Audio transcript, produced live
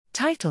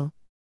Title: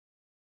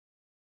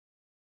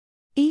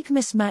 EEG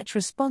mismatch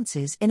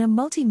responses in a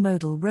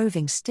multi-modal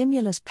roving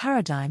stimulus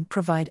paradigm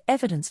provide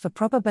evidence for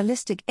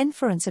probabilistic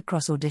inference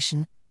across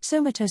audition,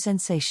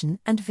 somatosensation,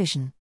 and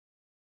vision.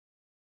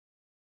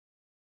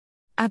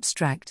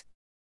 Abstract: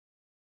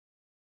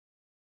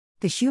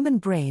 The human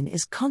brain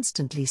is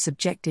constantly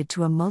subjected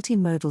to a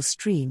multimodal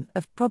stream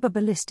of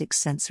probabilistic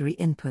sensory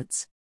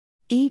inputs.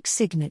 EEG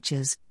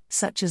signatures,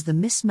 such as the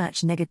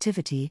mismatch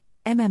negativity,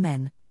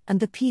 MMN, and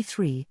the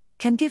P3,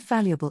 can give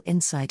valuable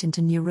insight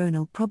into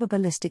neuronal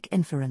probabilistic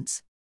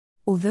inference.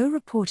 Although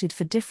reported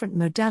for different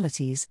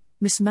modalities,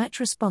 mismatch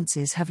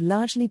responses have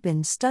largely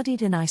been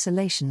studied in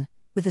isolation,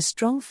 with a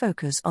strong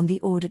focus on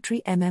the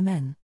auditory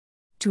MMN.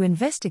 To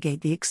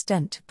investigate the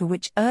extent to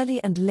which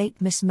early and late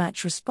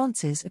mismatch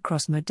responses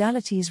across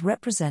modalities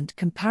represent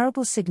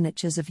comparable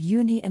signatures of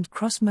uni- and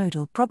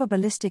cross-modal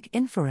probabilistic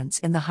inference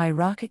in the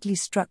hierarchically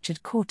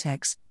structured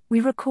cortex, we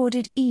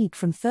recorded EEG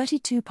from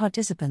 32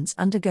 participants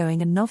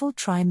undergoing a novel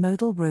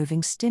tri-modal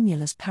roving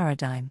stimulus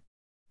paradigm.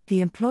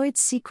 The employed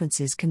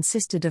sequences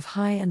consisted of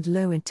high and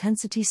low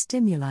intensity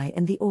stimuli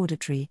in the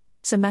auditory,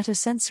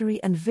 somatosensory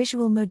and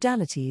visual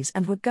modalities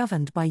and were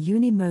governed by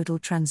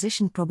unimodal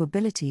transition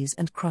probabilities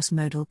and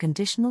cross-modal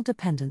conditional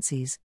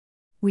dependencies.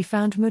 We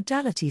found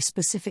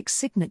modality-specific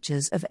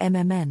signatures of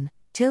MMN,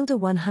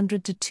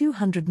 100 to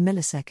 200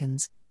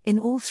 milliseconds, in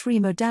all three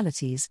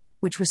modalities,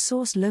 which were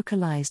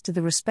source-localized to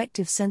the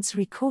respective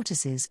sensory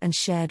cortices and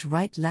shared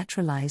right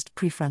lateralized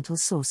prefrontal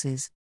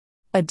sources.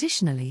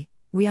 Additionally,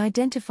 we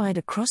identified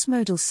a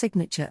cross-modal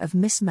signature of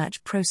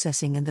mismatch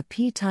processing in the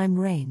p-time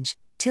range,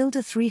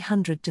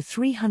 300 to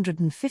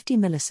 350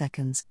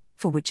 milliseconds,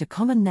 for which a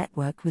common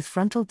network with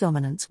frontal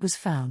dominance was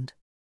found.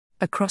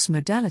 Across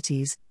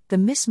modalities, the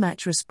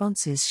mismatch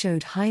responses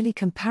showed highly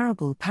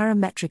comparable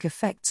parametric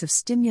effects of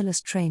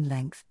stimulus train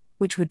length,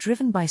 which were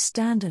driven by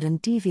standard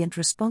and deviant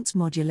response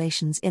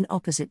modulations in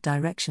opposite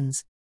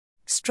directions.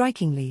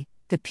 Strikingly,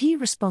 the P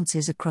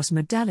responses across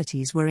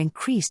modalities were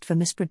increased for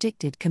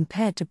mispredicted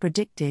compared to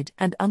predicted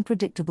and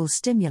unpredictable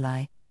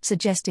stimuli,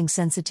 suggesting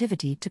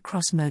sensitivity to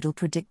cross-modal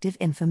predictive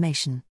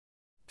information.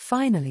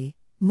 Finally,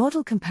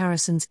 model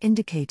comparisons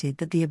indicated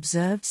that the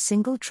observed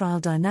single-trial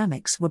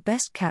dynamics were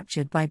best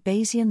captured by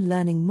Bayesian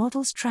learning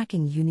models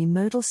tracking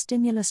unimodal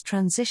stimulus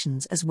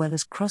transitions as well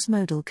as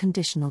cross-modal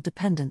conditional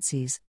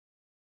dependencies.